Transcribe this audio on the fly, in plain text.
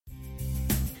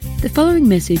The following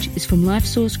message is from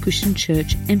LifeSource Christian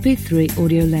Church MP3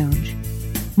 Audio Lounge.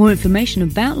 More information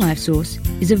about LifeSource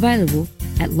is available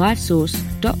at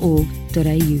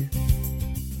lifesource.org.au.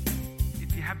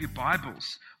 If you have your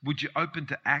Bibles, would you open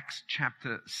to Acts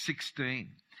chapter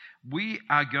 16? We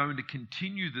are going to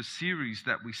continue the series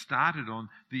that we started on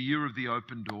the Year of the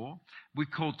Open Door. We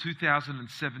called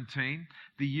 2017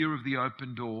 the Year of the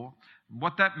Open Door.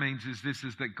 What that means is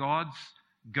that God's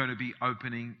going to be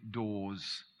opening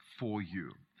doors for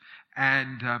you.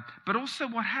 And but also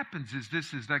what happens is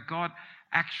that God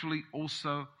actually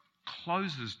also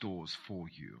closes doors for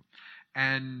you.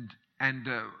 And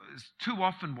too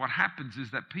often what happens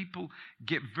is that people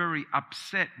get very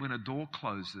upset when a door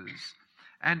closes.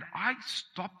 And I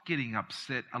stopped getting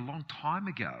upset a long time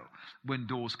ago when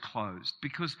doors closed,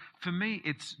 because for me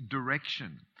it's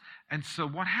direction. And so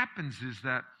what happens is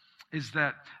that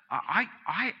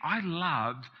I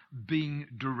love being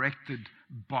directed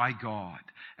by God.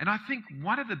 And I think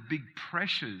one of the big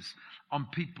pressures on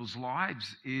people's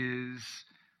lives is,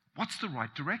 what's the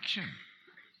right direction?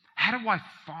 How do I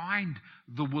find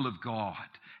the will of God?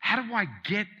 How do I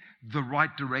get the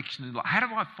right direction in life? How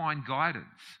do I find guidance?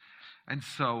 And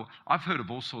so I've heard of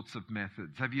all sorts of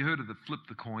methods. Have you heard of the flip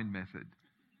the coin method?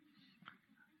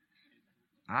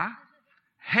 Huh?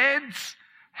 Heads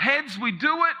we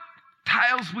do it,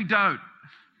 tails we don't.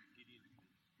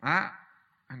 Huh?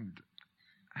 And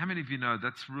how many of you know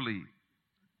that's really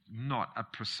not a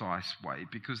precise way,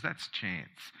 because that's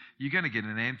chance. You're going to get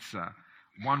an answer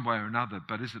one way or another,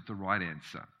 but is it the right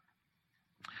answer?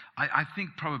 I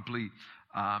think probably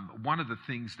one of the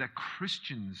things that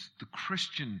the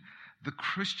Christian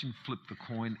flip the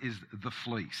coin is the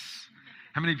fleece.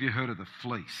 How many of you heard of the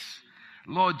fleece?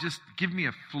 Lord, just give me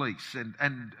a fleece. And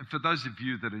for those of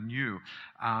you that are new,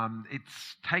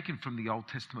 it's taken from the Old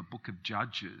Testament book of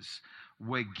Judges,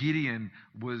 where Gideon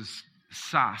was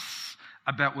sus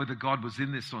about whether God was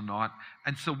in this or not.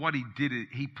 And so what he did,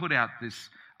 he put out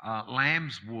this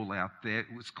lamb's wool out there.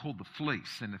 It was called the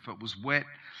fleece. And if it was wet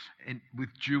and with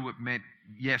dew, it meant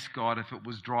yes, God. If it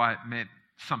was dry, it meant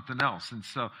something else. And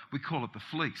so we call it the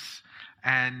fleece.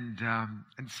 And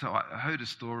so I heard a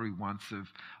story once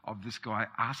of this guy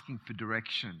asking for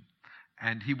direction.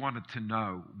 And he wanted to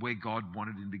know where God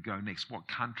wanted him to go next, what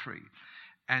country.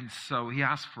 And so he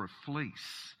asked for a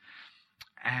fleece.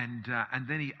 And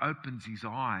then he opens his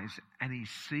eyes and he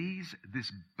sees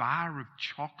this bar of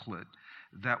chocolate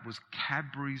that was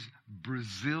Cadbury's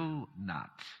Brazil nut.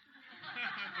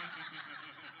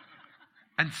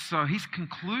 And so his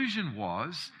conclusion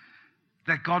was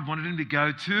that God wanted him to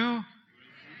go to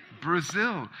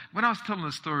Brazil. When I was telling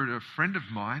the story to a friend of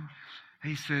mine,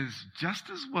 he says, just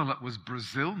as well it was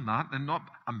Brazil nut and not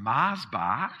a Mars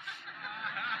bar.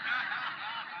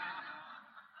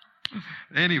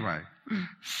 Anyway,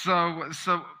 so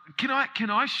can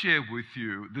I share with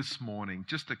you this morning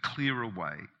just a clearer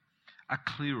way of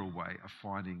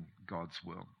finding God's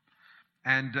will?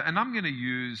 And I'm going to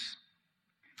use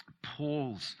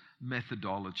Paul's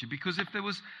methodology, because if there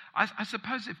was, I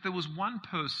suppose if there was one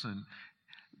person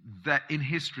that in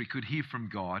history could hear from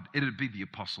God, it'd be the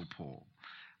Apostle Paul.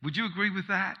 Would you agree with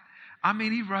that? I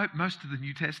mean, he wrote most of the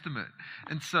New Testament,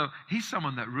 and so he's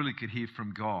someone that really could hear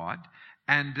from God.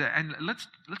 And let's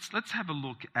have a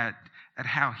look at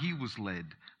how he was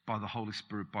led by the Holy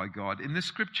Spirit, by God. In this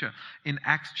scripture, in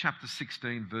Acts chapter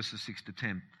 16, verses 6 to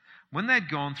 10, when they had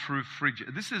gone through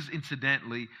Phrygia, this is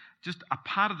incidentally just a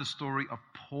part of the story of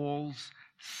Paul's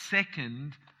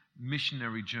second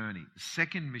missionary journey.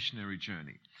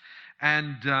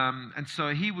 And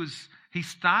so he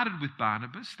started with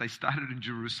Barnabas. They started in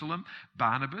Jerusalem,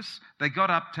 Barnabas. They got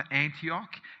up to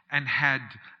Antioch and had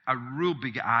a real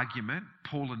big argument.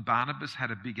 Paul and Barnabas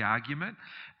had a big argument.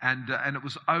 And it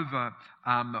was over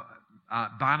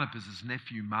Barnabas'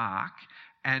 nephew Mark.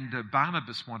 And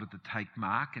Barnabas wanted to take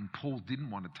Mark, and Paul didn't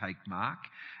want to take Mark.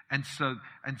 And so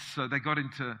they got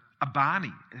into a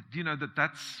Barney. Do you know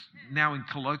that's now in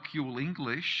colloquial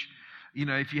English? You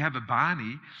know, if you have a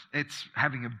Barney, it's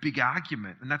having a big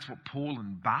argument. And that's what Paul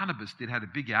and Barnabas did, had a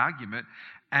big argument.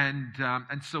 And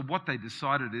so what they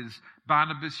decided is,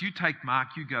 Barnabas, you take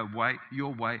Mark, you go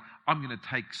your way. I'm going to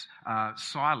take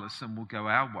Silas, and we'll go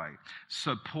our way.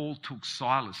 So Paul took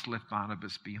Silas, left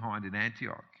Barnabas behind in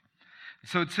Antioch.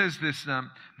 So it says this,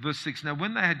 verse 6, now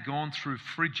when they had gone through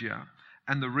Phrygia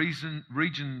and the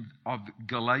region of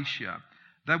Galatia,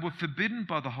 they were forbidden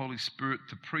by the Holy Spirit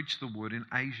to preach the word in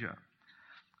Asia.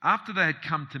 After they had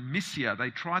come to Mysia,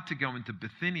 they tried to go into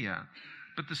Bithynia,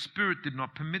 but the Spirit did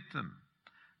not permit them.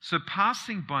 So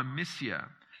passing by Mysia,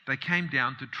 they came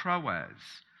down to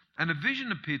Troas, And a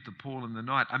vision appeared to Paul in the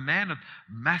night. A man of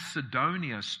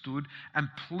Macedonia stood and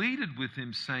pleaded with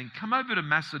him, saying, "Come over to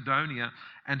Macedonia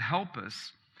and help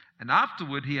us." And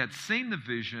afterward he had seen the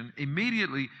vision.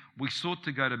 Immediately we sought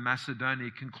to go to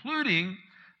Macedonia, concluding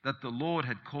that the Lord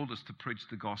had called us to preach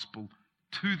the gospel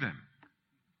to them.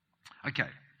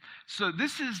 Okay, so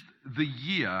this is the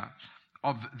year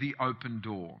of the open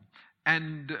door.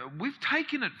 And we've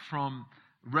taken it from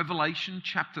Revelation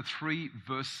chapter 3,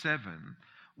 verse 7,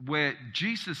 where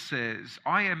Jesus says,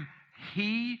 "I am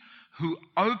he who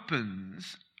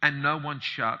opens and no one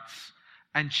shuts,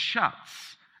 and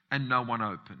shuts and no one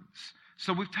opens."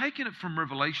 So we've taken it from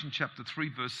Revelation chapter 3,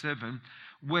 verse 7,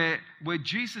 where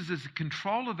Jesus is in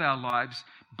control of our lives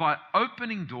by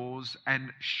opening doors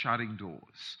and shutting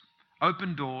doors.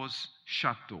 Open doors,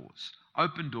 shut doors.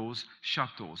 Open doors,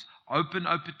 shut doors. Open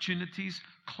opportunities,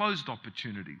 closed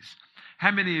opportunities.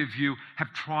 How many of you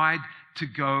have tried to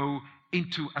go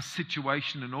into a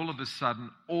situation and all of a sudden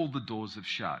all the doors have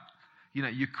shut? You know,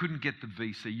 you couldn't get the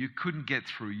visa, you couldn't get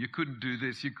through, you couldn't do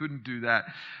this, you couldn't do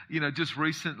that. You know, just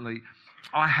recently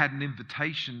I had an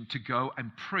invitation to go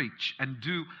and preach and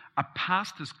do a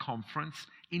pastors' conference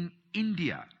in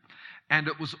India. And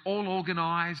it was all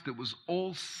organized, it was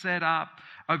all set up.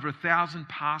 Over 1,000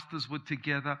 pastors were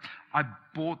together. I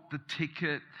bought the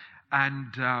ticket,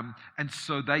 and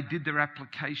so they did their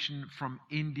application from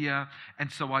India. And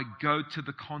so I go to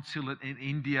the consulate in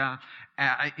India,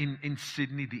 in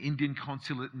Sydney, the Indian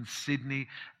consulate in Sydney,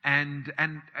 and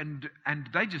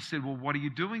they just said, "Well, what are you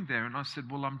doing there?" And I said,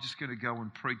 "Well, I'm just going to go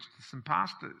and preach to some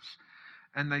pastors."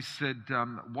 And they said,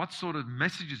 "What sort of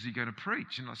messages are you going to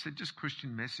preach?" And I said, "Just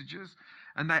Christian messages."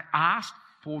 And they asked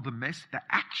for they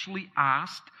actually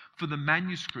asked for the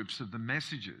manuscripts of the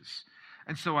messages.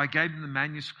 And so I gave them the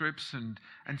manuscripts, and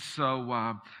so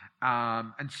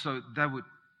they were,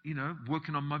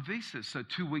 working on my visa. So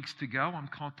 2 weeks to go, I'm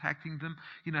contacting them.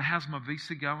 How's my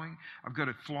visa going? I've got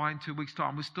to fly in 2 weeks'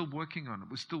 time. We're still working on it.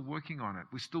 We're still working on it.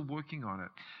 We're still working on it.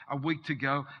 A week to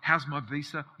go. How's my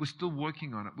visa? We're still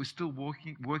working on it. We're still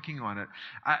working on it.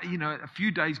 A few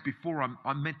days before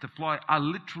I'm meant to fly, I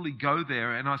literally go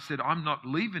there and I said, "I'm not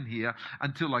leaving here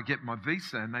until I get my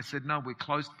visa." And they said, "No, we're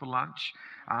closed for lunch."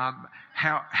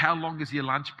 How long is your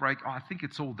lunch break? "Oh, I think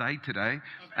it's all day today."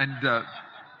 And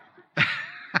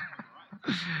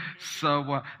So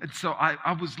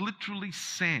I was literally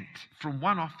sent from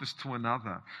one office to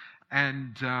another,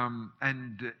 and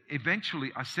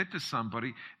eventually I said to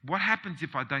somebody, "What happens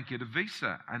if I don't get a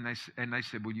visa?" And they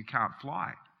said, "Well, you can't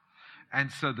fly."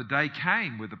 And so the day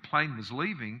came where the plane was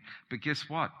leaving, but guess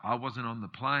what? I wasn't on the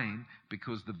plane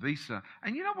because the visa.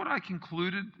 And you know what I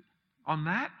concluded on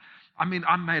that? I mean,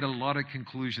 I made a lot of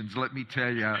conclusions, let me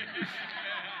tell you.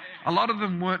 A lot of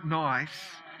them weren't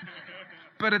nice.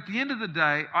 But at the end of the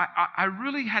day, I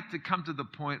really had to come to the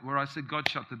point where I said, "God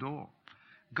shut the door.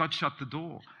 God shut the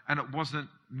door." And it wasn't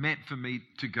meant for me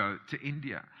to go to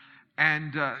India.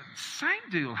 And same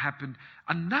deal happened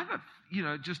another,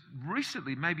 just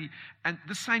recently maybe, and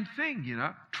the same thing,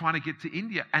 trying to get to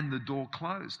India and the door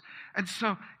closed. And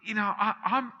so,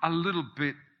 I'm a little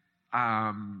bit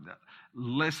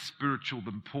less spiritual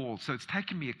than Paul. So it's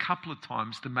taken me a couple of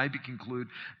times to maybe conclude,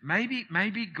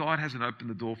 maybe God hasn't opened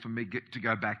the door for me to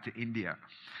go back to India.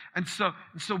 And so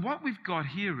what we've got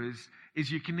here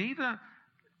is you can either,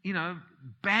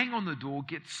 bang on the door,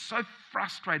 get so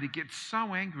frustrated, get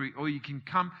so angry, or you can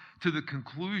come to the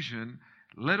conclusion,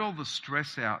 let all the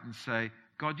stress out and say,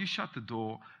 "God, you shut the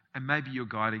door, and maybe you're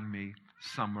guiding me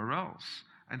somewhere else."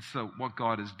 And so what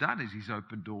God has done is He's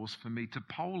opened doors for me to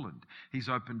Poland. He's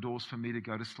opened doors for me to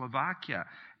go to Slovakia.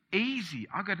 Easy.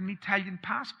 I got an Italian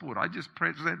passport. I just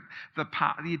present the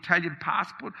Italian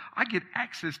passport. I get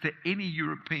access to any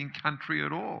European country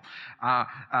at all.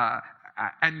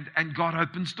 And God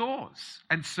opens doors.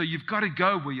 And so you've got to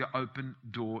go where your open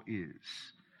door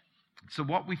is. So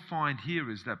what we find here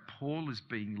is that Paul is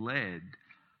being led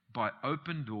by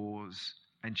open doors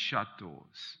and shut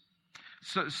doors.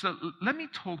 So let me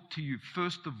talk to you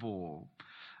first of all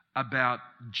about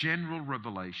general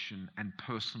revelation and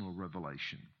personal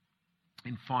revelation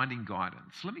in finding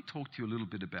guidance. Let me talk to you a little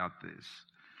bit about this.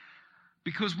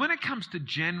 Because when it comes to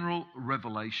general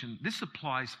revelation, this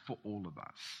applies for all of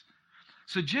us.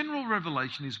 So general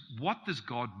revelation is, what does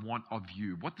God want of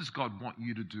you? What does God want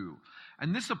you to do?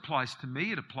 And this applies to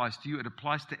me, it applies to you, it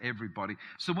applies to everybody.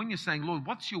 So when you're saying, "Lord,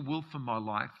 what's your will for my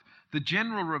life?" The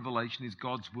general revelation is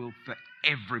God's will for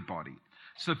everybody.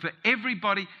 So for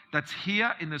everybody that's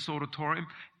here in this auditorium,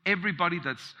 everybody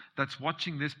that's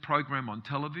watching this program on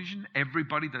television,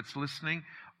 everybody that's listening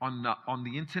on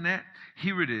the internet,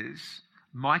 here it is,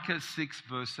 Micah 6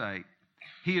 verse 8.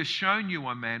 He has shown you,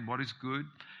 O man, what is good.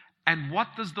 And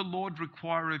what does the Lord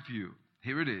require of you?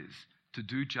 Here it is, to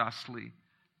do justly,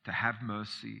 to have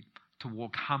mercy, to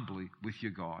walk humbly with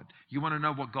your God. You want to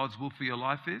know what God's will for your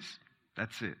life is?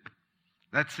 That's it.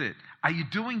 That's it. Are you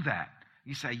doing that?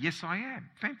 You say, yes, I am.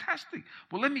 Fantastic.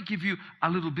 Well, let me give you a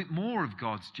little bit more of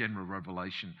God's general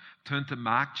revelation. Turn to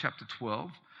Mark chapter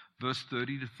 12, verse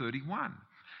 30 to 31.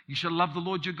 You shall love the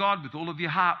Lord your God with all of your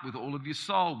heart, with all of your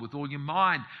soul, with all your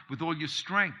mind, with all your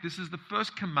strength. This is the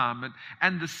first commandment.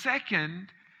 And the second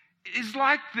is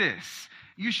like this.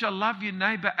 You shall love your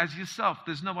neighbor as yourself.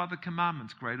 There's no other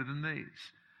commandments greater than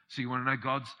these. So you want to know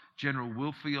God's general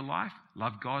will for your life?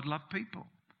 Love God, love people.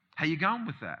 How you going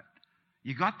with that?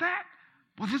 You got that?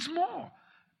 Well, there's more.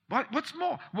 What's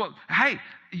more? Well, hey,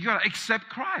 you got to accept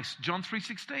Christ. John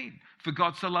 3:16. For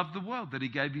God so loved the world that he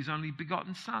gave his only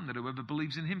begotten Son, that whoever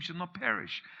believes in him shall not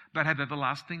perish, but have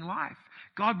everlasting life.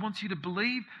 God wants you to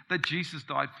believe that Jesus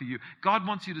died for you. God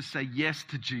wants you to say yes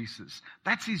to Jesus.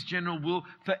 That's his general will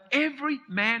for every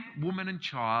man, woman, and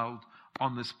child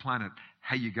on this planet.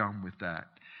 How you going with that?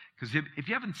 Because if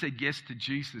you haven't said yes to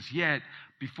Jesus yet,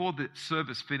 before the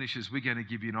service finishes, we're going to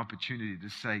give you an opportunity to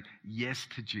say yes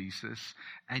to Jesus,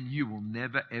 and you will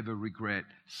never, ever regret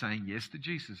saying yes to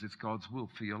Jesus. It's God's will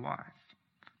for your life.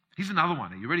 Here's another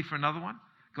one. Are you ready for another one?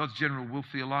 God's general will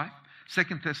for your life. 2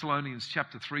 Thessalonians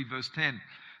chapter 3, verse 10. It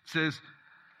says,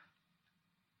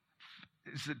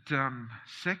 is it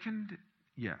second?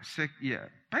 Yeah.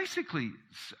 Basically,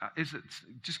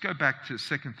 just go back to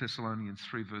 2 Thessalonians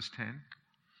 3, verse 10.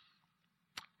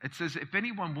 It says, if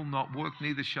anyone will not work,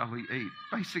 neither shall he eat.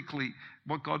 Basically,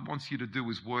 what God wants you to do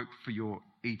is work for your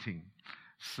eating.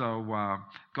 So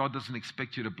God doesn't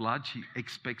expect you to bludge. He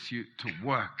expects you to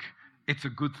work. It's a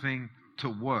good thing to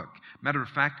work. Matter of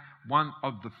fact, one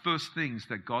of the first things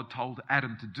that God told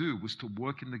Adam to do was to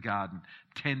work in the garden,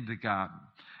 tend the garden.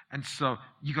 And so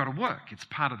you got to work. It's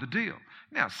part of the deal.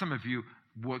 Now, some of you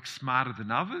work smarter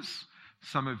than others.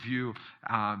 Some of you,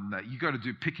 you got to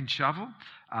do pick and shovel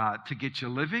to get your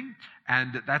living,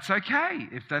 and that's okay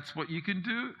if that's what you can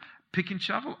do. Pick and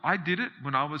shovel. I did it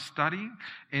when I was studying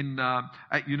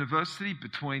at university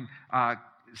between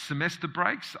semester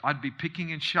breaks. I'd be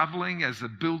picking and shoveling as a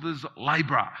builder's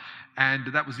labourer,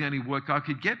 and that was the only work I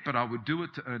could get, but I would do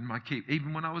it to earn my keep.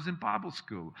 Even when I was in Bible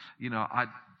school, I'd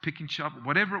pick and shovel,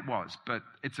 whatever it was, but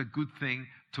it's a good thing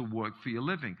to work for your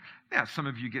living. Now, some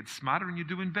of you get smarter and you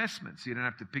do investments. You don't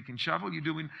have to pick and shovel. You're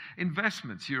doing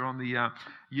investments. You're on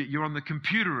the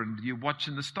computer and you're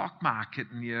watching the stock market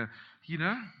and you're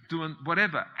doing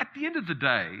whatever. At the end of the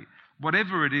day,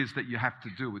 whatever it is that you have to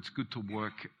do, it's good to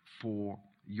work for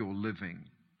your living.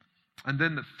 And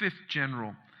then the fifth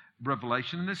general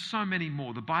revelation, and there's so many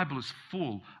more. The Bible is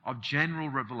full of general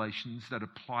revelations that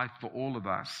apply for all of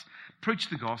us. Preach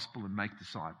the gospel and make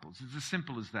disciples. It's as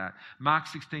simple as that. Mark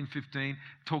 16:15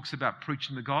 talks about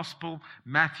preaching the gospel.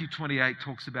 Matthew 28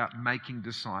 talks about making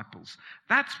disciples.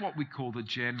 That's what we call the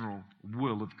general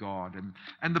will of God.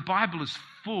 And the Bible is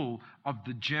full of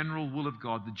the general will of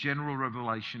God, the general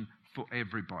revelation for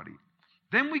everybody.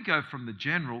 Then we go from the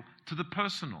general to the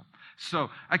personal. So,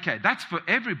 okay, that's for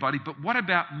everybody, but what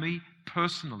about me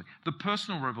personally? The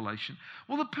personal revelation.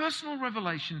 Well, the personal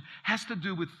revelation has to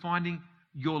do with finding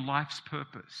your life's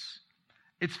purpose.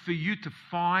 It's for you to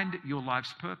find your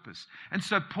life's purpose. And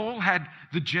so Paul had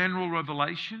the general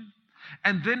revelation,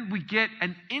 and then we get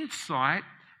an insight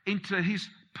into his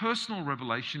personal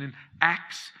revelation in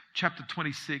Acts chapter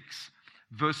 26,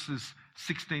 verses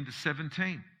 16 to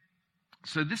 17.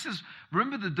 So this is,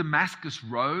 remember the Damascus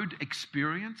Road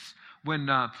experience when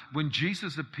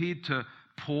Jesus appeared to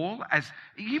Paul, as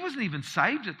he wasn't even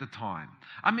saved at the time.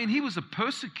 I mean, he was a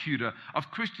persecutor of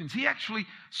Christians. He actually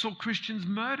saw Christians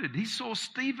murdered. He saw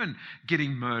Stephen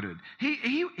getting murdered.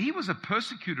 He was a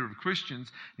persecutor of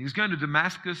Christians. He was going to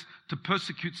Damascus to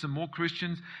persecute some more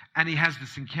Christians, and he has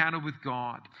this encounter with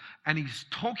God. And he's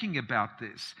talking about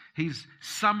this. He's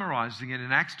summarizing it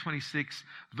in Acts 26,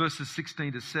 verses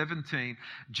 16 to 17.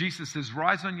 Jesus says,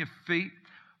 "Rise on your feet,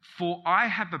 for I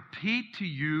have appeared to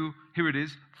you," here it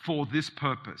is, "for this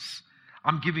purpose."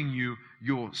 I'm giving you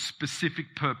your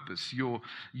specific purpose, your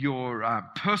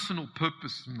personal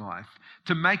purpose in life,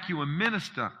 to make you a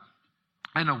minister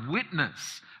and a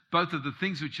witness, both of the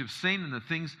things which you've seen and the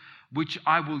things which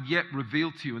I will yet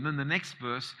reveal to you. And then the next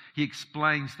verse, he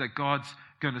explains that God's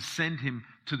going to send him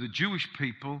to the Jewish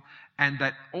people and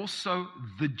that also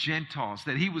the Gentiles,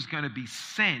 that he was going to be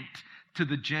sent to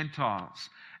the Gentiles.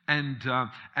 And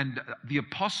the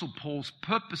Apostle Paul's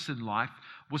purpose in life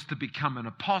was to become an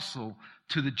apostle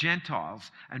to the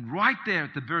Gentiles. And right there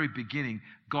at the very beginning,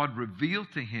 God revealed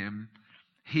to him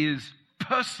his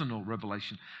personal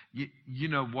revelation. You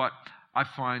know what I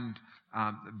find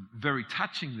very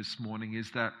touching this morning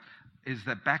is that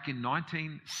back in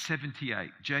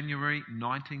 1978, January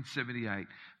 1978,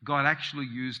 God actually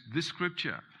used this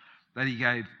scripture that he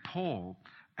gave Paul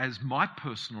as my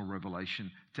personal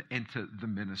revelation to enter the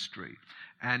ministry.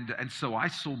 And so I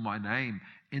saw my name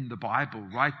in the Bible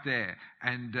right there.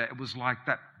 And it was like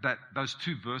that those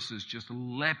two verses just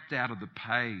leapt out of the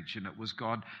page. And it was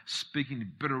God speaking,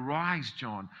 but arise,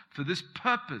 John, for this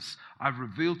purpose I've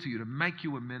revealed to you, to make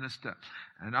you a minister.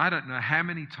 And I don't know how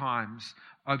many times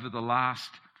over the last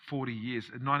 40 years,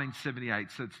 1978,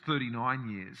 so it's 39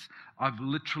 years, I've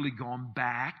literally gone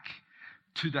back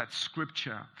to that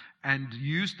scripture and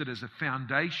used it as a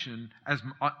foundation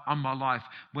on my life.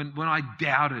 When I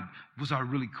doubted, was I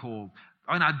really called?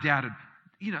 When I doubted,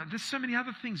 there's so many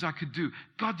other things I could do.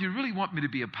 God, do you really want me to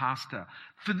be a pastor?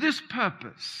 For this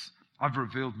purpose, I've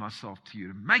revealed myself to you,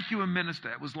 to make you a minister.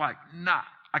 It was like, nah,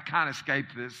 I can't escape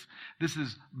this. This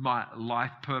is my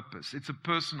life purpose. It's a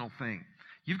personal thing.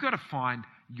 You've got to find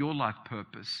your life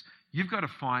purpose. You've got to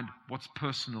find what's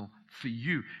personal for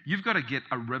you. You've got to get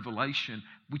a revelation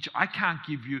which I can't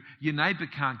give you, your neighbor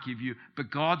can't give you,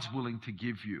 but God's willing to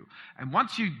give you. And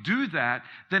once you do that,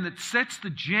 then it sets the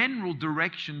general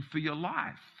direction for your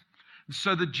life.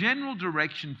 So the general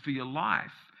direction for your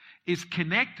life is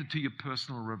connected to your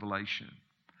personal revelation.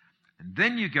 And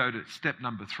then you go to step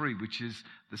number 3, which is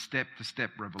the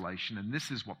step-to-step revelation. And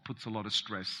this is what puts a lot of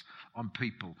stress on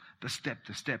people, the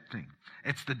step-to-step thing.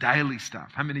 It's the daily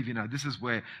stuff. How many of you know this is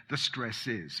where the stress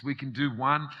is? We can do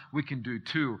 1, we can do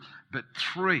 2, but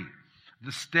 3,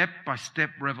 the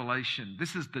step-by-step revelation.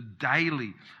 This is the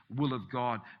daily will of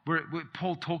God. Where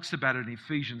Paul talks about it in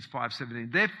Ephesians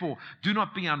 5:17. Therefore, do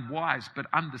not be unwise, but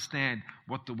understand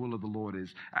what the will of the Lord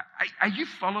is. Are you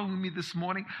following me this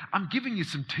morning? I'm giving you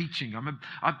some teaching.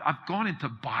 I've gone into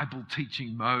Bible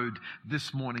teaching mode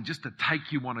this morning just to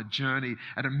take you on a journey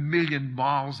at 1,000,000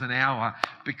 miles an hour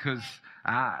because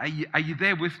are you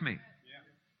there with me?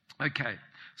 Yeah. Okay.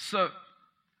 So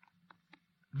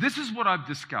this is what I've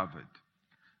discovered.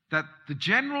 That the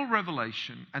general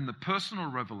revelation and the personal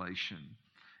revelation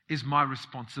is my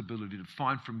responsibility to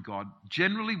find from God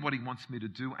generally what he wants me to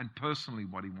do and personally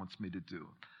what he wants me to do.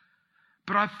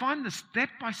 But I find the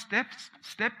step-by-step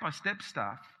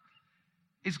stuff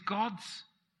is God's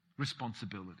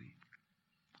responsibility.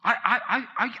 I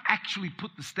actually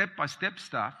put the step-by-step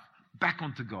stuff back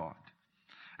onto God.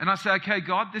 And I say, okay,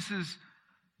 God,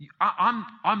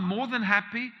 I'm more than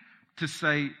happy to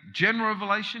say general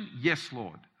revelation, yes,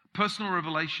 Lord. Personal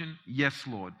revelation, yes,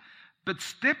 Lord. But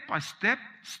step-by-step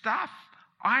stuff,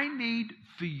 I need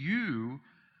for you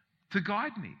to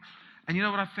guide me. And you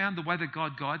know what I found? The way that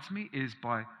God guides me is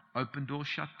by open door,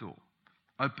 shut door.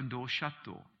 Open door, shut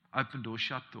door. Open door,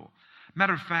 shut door.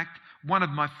 Matter of fact, one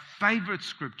of my favorite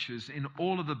scriptures in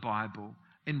all of the Bible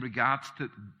in regards to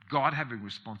God having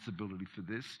responsibility for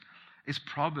this is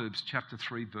Proverbs chapter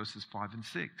 3, verses 5 and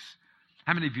 6.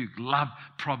 How many of you love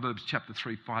Proverbs chapter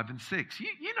 3, 5, and 6?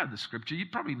 You know the scripture. You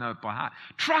probably know it by heart.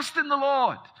 Trust in the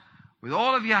Lord with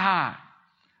all of your heart.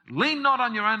 Lean not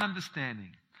on your own understanding.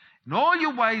 In all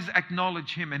your ways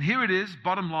acknowledge him. And here it is,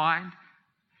 bottom line.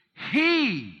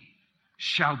 He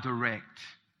shall direct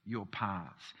your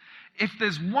paths. If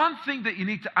there's one thing that you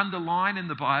need to underline in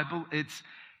the Bible, it's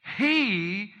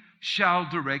he shall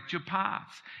direct your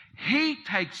paths. He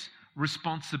takes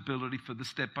responsibility for the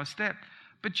step-by-step.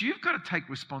 But you've got to take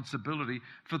responsibility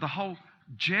for the whole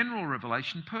general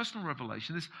revelation, personal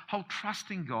revelation, this whole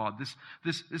trusting God,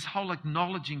 this whole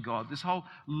acknowledging God, this whole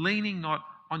leaning not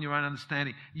on your own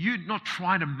understanding. You not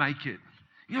trying to make it.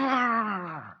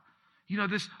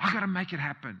 This, I got to make it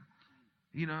happen.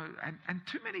 And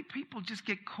too many people just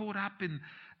get caught up in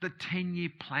the 10-year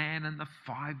plan and the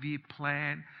 5-year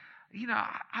plan.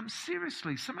 I'm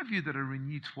seriously, some of you that are in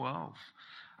Year 12,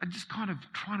 I'm just kind of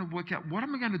trying to work out what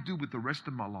am I going to do with the rest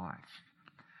of my life?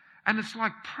 And it's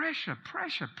like pressure.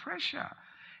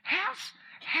 How's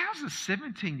a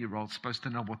 17-year-old supposed to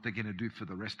know what they're going to do for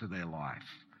the rest of their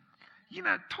life?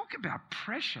 Talk about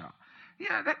pressure.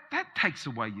 That takes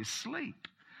away your sleep.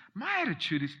 My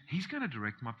attitude is, he's going to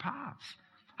direct my paths.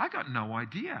 I got no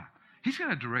idea. He's going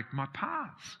to direct my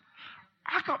paths.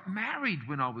 I got married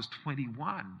when I was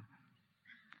 21.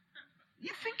 You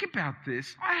think about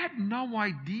this, I had no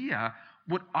idea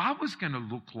what I was going to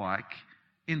look like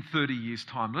in 30 years'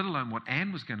 time, let alone what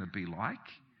Anne was going to be like.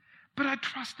 But I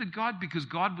trusted God because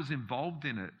God was involved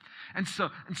in it. And so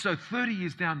 30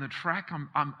 years down the track,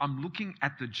 I'm looking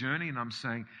at the journey and I'm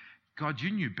saying, God,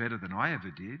 you knew better than I ever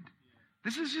did.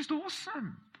 This is just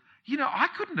awesome. I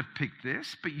couldn't have picked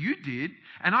this, but you did.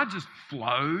 And I just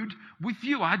flowed with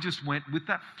you. I just went with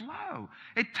that flow.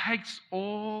 It takes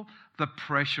all the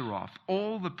pressure off,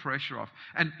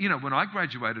 And, when I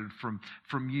graduated from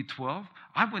year 12,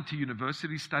 I went to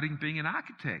university studying being an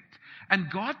architect. And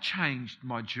God changed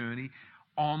my journey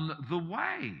on the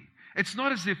way. It's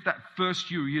not as if that first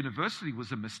year of university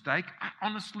was a mistake. I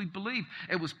honestly believe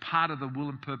it was part of the will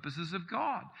and purposes of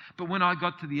God. But when I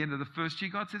got to the end of the first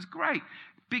year, God says, great,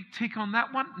 big tick on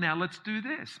that one. Now let's do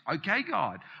this. Okay,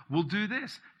 God, we'll do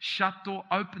this. Shut door,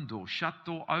 open door. Shut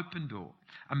door, open door.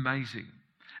 Amazing.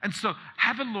 And so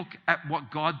have a look at what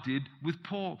God did with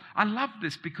Paul. I love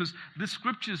this because the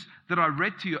scriptures that I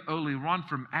read to you earlier on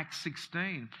from Acts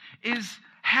 16 is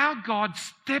how God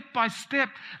step by step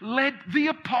led the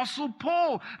Apostle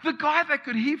Paul, the guy that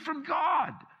could hear from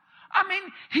God. I mean,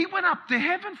 he went up to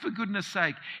heaven, for goodness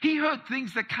sake. He heard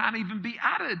things that can't even be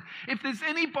uttered. If there's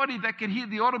anybody that can hear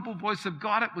the audible voice of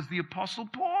God, it was the Apostle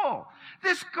Paul.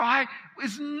 This guy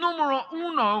is numero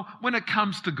uno when it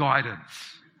comes to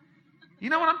guidance. You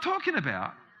know what I'm talking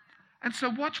about? And so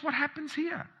watch what happens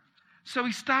here. So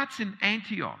he starts in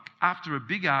Antioch after a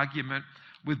big argument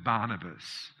with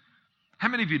Barnabas. How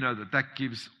many of you know that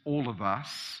gives all of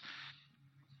us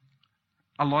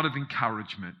a lot of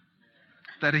encouragement?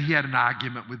 That he had an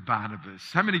argument with Barnabas.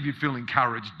 How many of you feel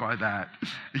encouraged by that?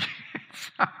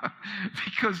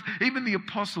 Because even the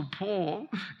Apostle Paul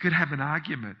could have an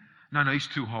argument. No, he's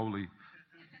too holy.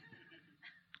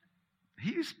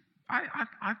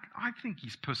 I think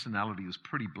his personality was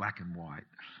pretty black and white.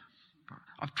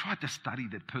 I've tried to study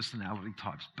their personality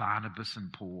types, Barnabas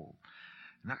and Paul.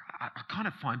 And I kind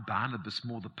of find Barnabas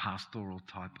more the pastoral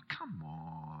type. Come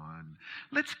on,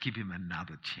 let's give him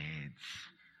another chance.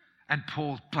 And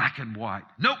Paul's black and white.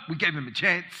 Nope, we gave him a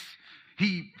chance.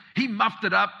 He muffed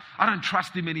it up. I don't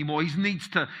trust him anymore. He needs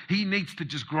to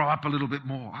just grow up a little bit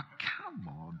more. Oh, come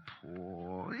on,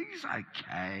 Paul. He's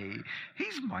okay.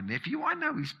 He's my nephew. I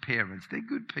know his parents. They're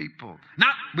good people. No,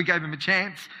 we gave him a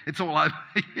chance. It's all over.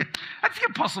 That's the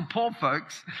Apostle Paul,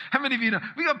 folks. How many of you know?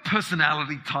 We got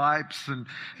personality types and,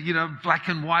 black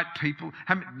and white people.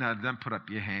 No, don't put up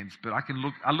your hands, but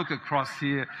I look across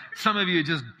here. Some of you are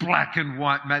just black and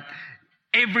white, Matt.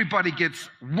 Everybody gets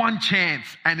one chance,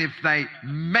 and if they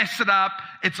mess it up,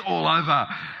 it's all over.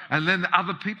 And then the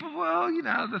other people,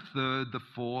 the 3rd, the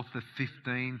 4th, the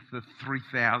 15th, the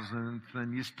 3000th,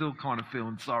 and you're still kind of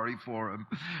feeling sorry for them.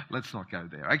 Let's not go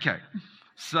there. Okay,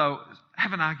 so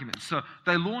have an argument. So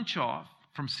they launch off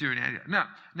from Syria and Antioch.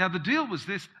 Now the deal was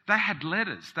this. They had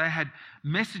letters. They had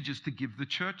messages to give the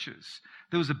churches.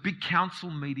 There was a big council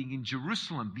meeting in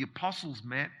Jerusalem. The apostles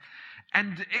met.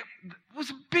 And it was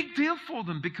a big deal for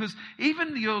them because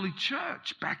even the early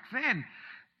church back then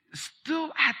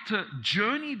still had to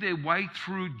journey their way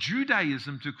through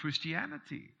Judaism to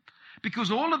Christianity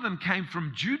because all of them came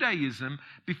from Judaism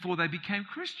before they became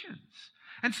Christians.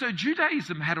 And so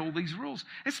Judaism had all these rules,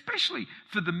 especially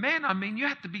for the men. I mean, you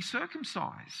had to be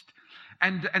circumcised.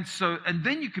 And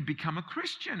then you could become a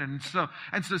Christian. And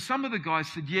so some of the guys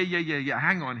said, yeah,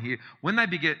 hang on here. When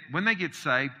they get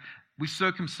saved, we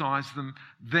circumcise them,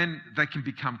 then they can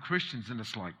become Christians. And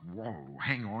it's like, whoa,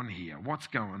 hang on here. What's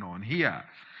going on here?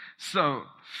 So,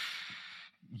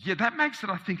 that makes it,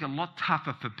 I think, a lot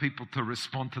tougher for people to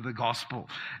respond to the gospel.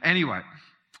 Anyway,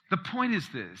 the point is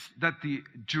this, that the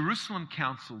Jerusalem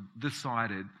Council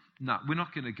decided, no, we're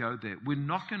not going to go there. We're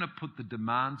not going to put the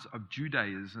demands of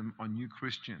Judaism on you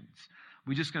Christians.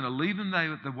 We're just going to leave them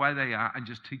the way they are and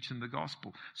just teach them the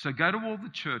gospel. So go to all the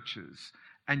churches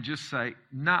and just say,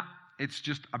 nah, it's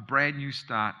just a brand new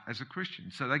start as a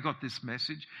Christian. So they got this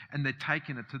message and they're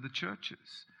taking it to the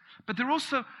churches. But they're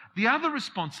also, the other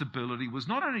responsibility was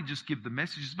not only just give the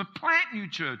messages, but plant new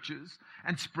churches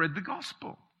and spread the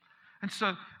gospel. And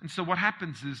so what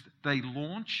happens is they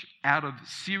launch out of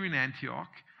Syrian Antioch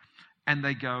and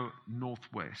they go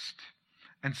northwest.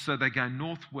 And so they go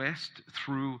northwest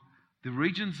through the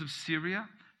regions of Syria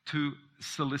to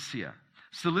Cilicia.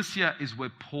 Cilicia is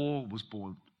where Paul was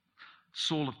born.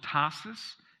 Saul of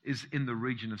Tarsus is in the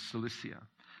region of Cilicia.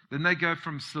 Then they go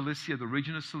from Cilicia, the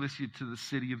region of Cilicia, to the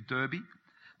city of Derbe.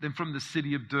 Then from the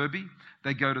city of Derbe,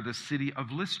 they go to the city of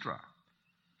Lystra.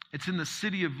 It's in the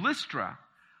city of Lystra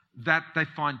that they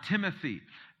find Timothy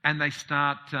and they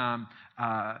start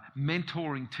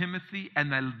mentoring Timothy,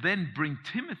 and they then bring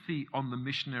Timothy on the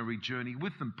missionary journey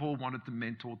with them. Paul wanted to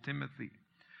mentor Timothy.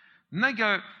 And they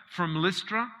go from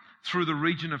Lystra through the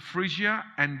region of Phrygia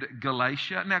and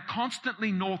Galatia. Now,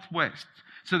 constantly northwest.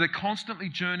 So they're constantly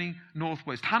journeying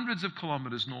northwest, hundreds of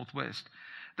kilometers northwest.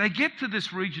 They get to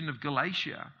this region of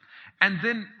Galatia, and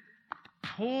then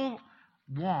Paul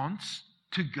wants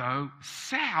to go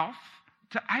south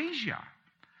to Asia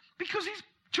because he's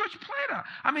church planter.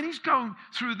 I mean, he's going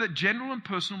through the general and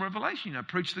personal revelation.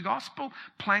 Preach the gospel,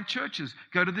 plant churches,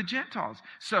 go to the Gentiles.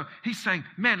 So he's saying,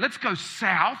 man, let's go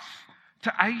south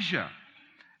to Asia.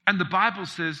 And the Bible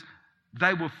says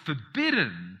they were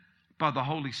forbidden by the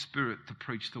Holy Spirit to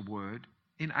preach the word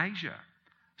in Asia.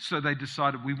 So they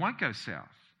decided we won't go south.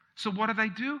 So what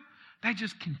do? They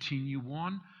just continue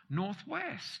on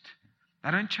northwest.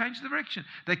 They don't change direction.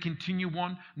 They continue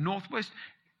on northwest.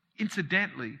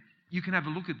 Incidentally, you can have a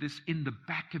look at this in the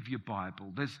back of your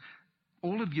Bible.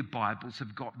 All of your Bibles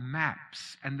have got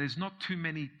maps, and there's not too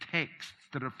many texts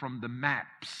that are from the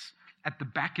maps at the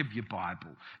back of your Bible.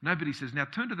 Nobody says, now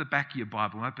turn to the back of your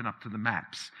Bible and open up to the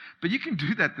maps. But you can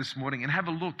do that this morning and have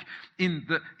a look. In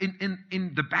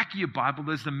the back of your Bible,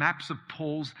 there's the maps of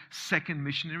Paul's second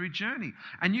missionary journey.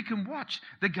 And you can watch.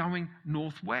 They're going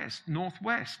northwest.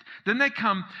 Then they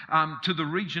come to the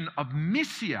region of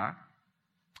Mysia.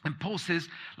 And Paul says,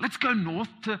 let's go north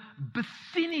to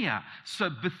Bithynia. So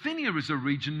Bithynia is a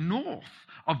region north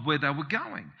of where they were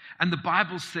going. And the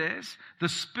Bible says the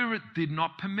Spirit did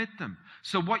not permit them.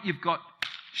 So what you've got,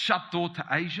 shut door to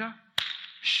Asia,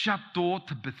 shut door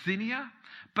to Bithynia,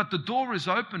 but the door is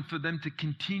open for them to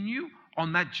continue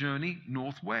on that journey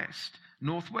northwest.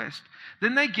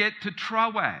 Then they get to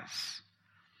Troas.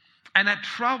 And at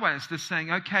Troas, they're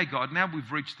saying, okay, God, now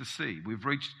we've reached the sea. We've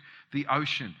reached the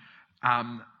ocean.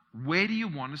 Where do you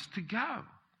want us to go?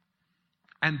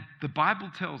 And the Bible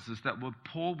tells us that when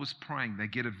Paul was praying, they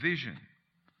get a vision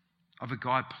of a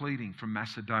guy pleading from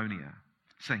Macedonia,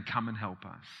 saying, come and help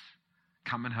us.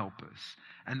 Come and help us.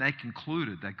 And they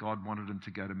concluded that God wanted them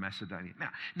to go to Macedonia.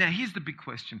 Now here's the big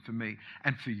question for me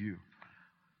and for you.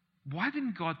 Why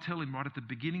didn't God tell him right at the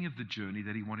beginning of the journey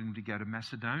that he wanted him to go to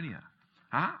Macedonia?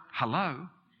 Huh? Hello?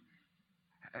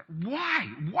 Why?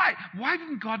 Why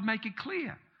didn't God make it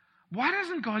clear? Why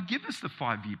doesn't God give us the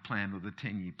 5-year plan or the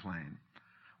 10-year plan?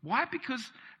 Why?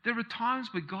 Because there are times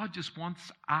where God just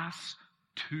wants us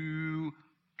to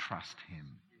trust him.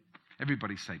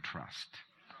 Everybody say trust.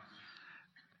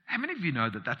 How many of you know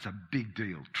that that's a big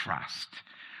deal, trust?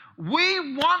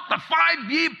 We want the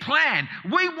 5-year plan.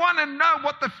 We want to know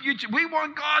what the future, we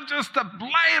want God just to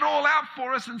lay it all out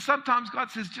for us. And sometimes God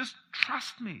says, just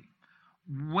trust me.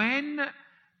 When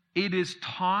it is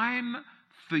time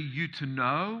for you to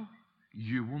know,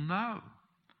 you will know.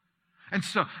 And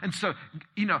so,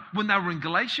 when they were in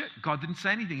Galatia, God didn't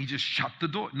say anything. He just shut the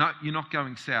door. No, you're not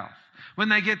going south. When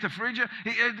they get to Phrygia,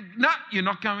 no, you're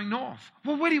not going north.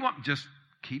 Well, what do you want? Just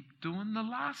keep doing the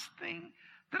last thing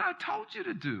that I told you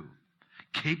to do.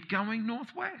 Keep going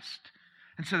northwest.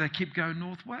 And so they keep going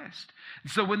northwest.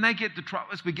 And so when they get to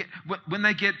Troas, when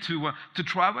they get to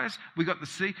Troas, we got the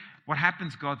sea. What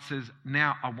happens? God says,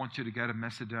 now I want you to go to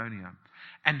Macedonia.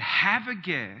 And have a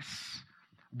guess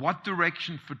what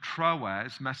direction for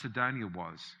Troas Macedonia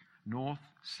was. North,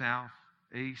 south,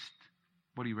 east.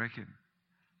 What do you reckon?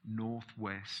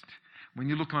 Northwest. When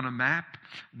you look on a map,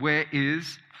 where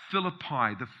is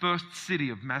Philippi, the first city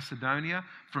of Macedonia?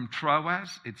 From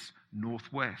Troas, it's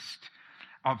northwest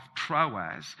of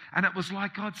Troas. And it was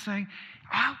like God saying,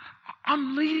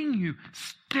 I'm leading you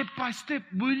step by step.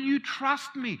 Will you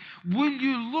trust me? Will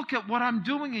you look at what I'm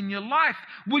doing in your life?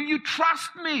 Will you trust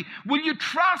me? Will you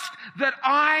trust that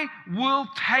I will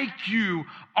take you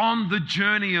on the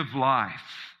journey of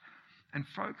life? And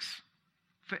folks,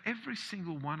 for every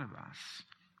single one of us,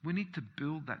 we need to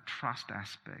build that trust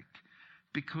aspect,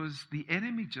 because the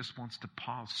enemy just wants to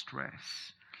pile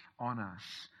stress on us,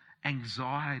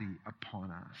 anxiety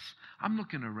upon us. I'm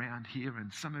looking around here,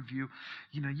 and some of you,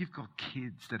 you've got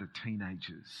kids that are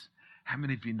teenagers. How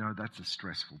many of you know that's a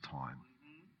stressful time?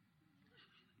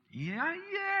 Yeah.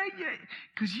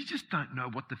 Because you just don't know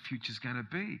what the future's going to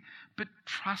be. But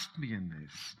trust me in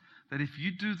this, that if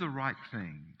you do the right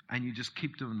thing and you just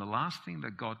keep doing the last thing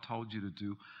that God told you to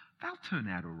do, they'll turn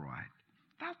out all right.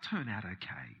 They'll turn out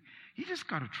okay. You just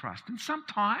got to trust. And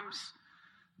sometimes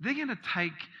they're going to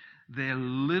take their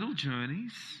little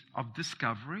journeys of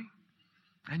discovery,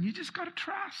 and you just got to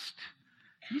trust.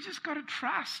 You just got to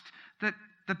trust that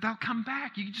they'll come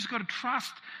back. You just got to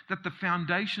trust that the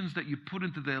foundations that you put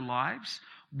into their lives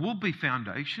will be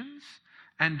foundations.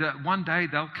 And one day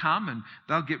they'll come and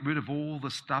they'll get rid of all the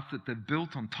stuff that they've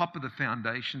built on top of the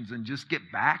foundations and just get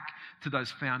back to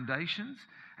those foundations.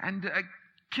 And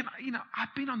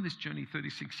I've been on this journey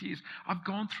 36 years. I've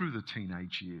gone through the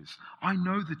teenage years. I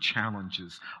know the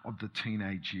challenges of the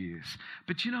teenage years.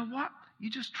 But you know what?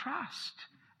 You just trust.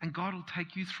 And God will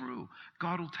take you through.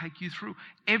 God will take you through.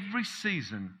 Every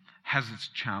season has its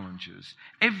challenges.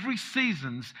 Every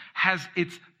season has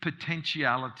its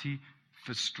potentiality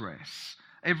for stress.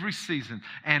 Every season,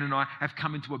 Anne and I have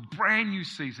come into a brand new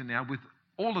season now with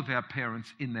all of our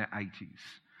parents in their 80s.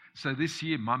 So this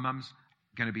year, my mum's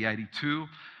going to be 82,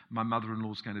 my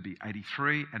mother-in-law's going to be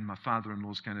 83, and my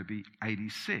father-in-law's going to be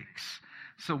 86.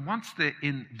 So once they're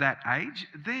in that age,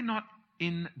 they're not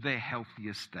in their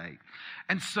healthiest state.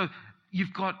 And so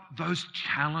you've got those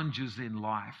challenges in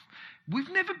life.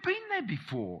 We've never been there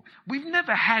before. We've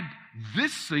never had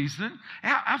this season.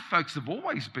 Our folks have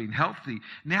always been healthy.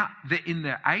 Now they're in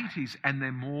their 80s and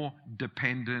they're more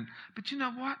dependent. But you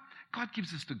know what? God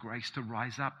gives us the grace to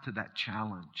rise up to that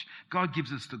challenge. God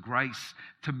gives us the grace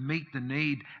to meet the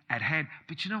need at hand.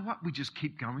 But you know what? We just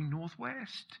keep going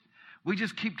northwest. We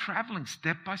just keep traveling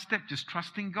step by step, just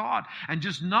trusting God and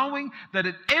just knowing that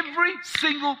at every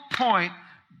single point,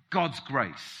 God's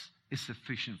grace is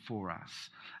sufficient for us.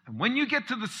 And when you get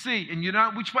to the sea and you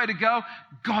don't know which way to go,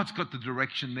 God's got the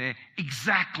direction there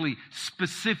exactly,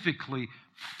 specifically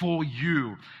for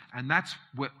you. And that's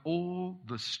where all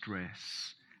the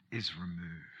stress is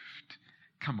removed.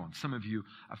 Come on, some of you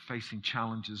are facing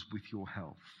challenges with your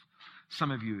health.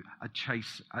 Some of you are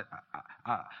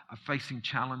facing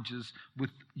challenges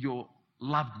with your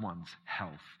loved one's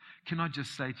health. Can I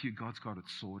just say to you, God's got it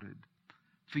sorted.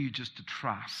 For you just to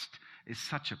trust is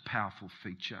such a powerful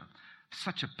feature,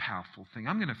 such a powerful thing.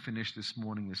 I'm going to finish this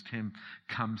morning as Tim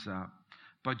comes up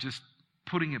by just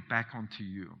putting it back onto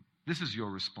you. This is your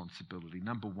responsibility.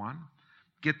 Number one,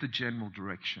 get the general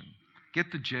direction.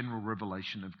 Get the general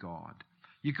revelation of God.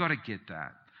 You've got to get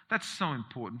that. That's so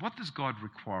important. What does God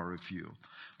require of you?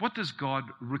 What does God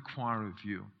require of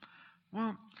you?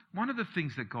 Well, one of the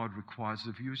things that God requires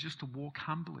of you is just to walk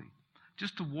humbly,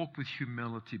 just to walk with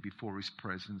humility before His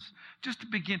presence, just to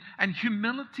begin. And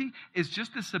humility is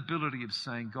just this ability of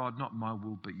saying, God, not my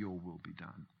will, but your will be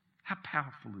done. How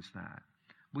powerful is that?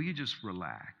 Well, you just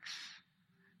relax.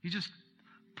 You just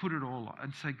put it all on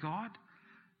and say, God,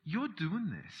 you're doing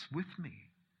this with me.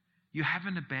 You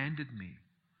haven't abandoned me.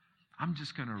 I'm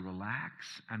just going to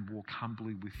relax and walk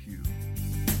humbly with you.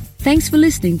 Thanks for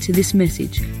listening to this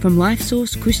message from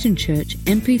LifeSource Christian Church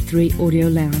MP3 Audio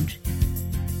Lounge.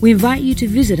 We invite you to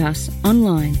visit us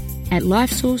online at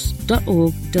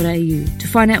lifesource.org.au to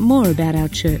find out more about our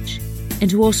church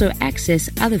and to also access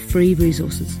other free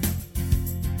resources.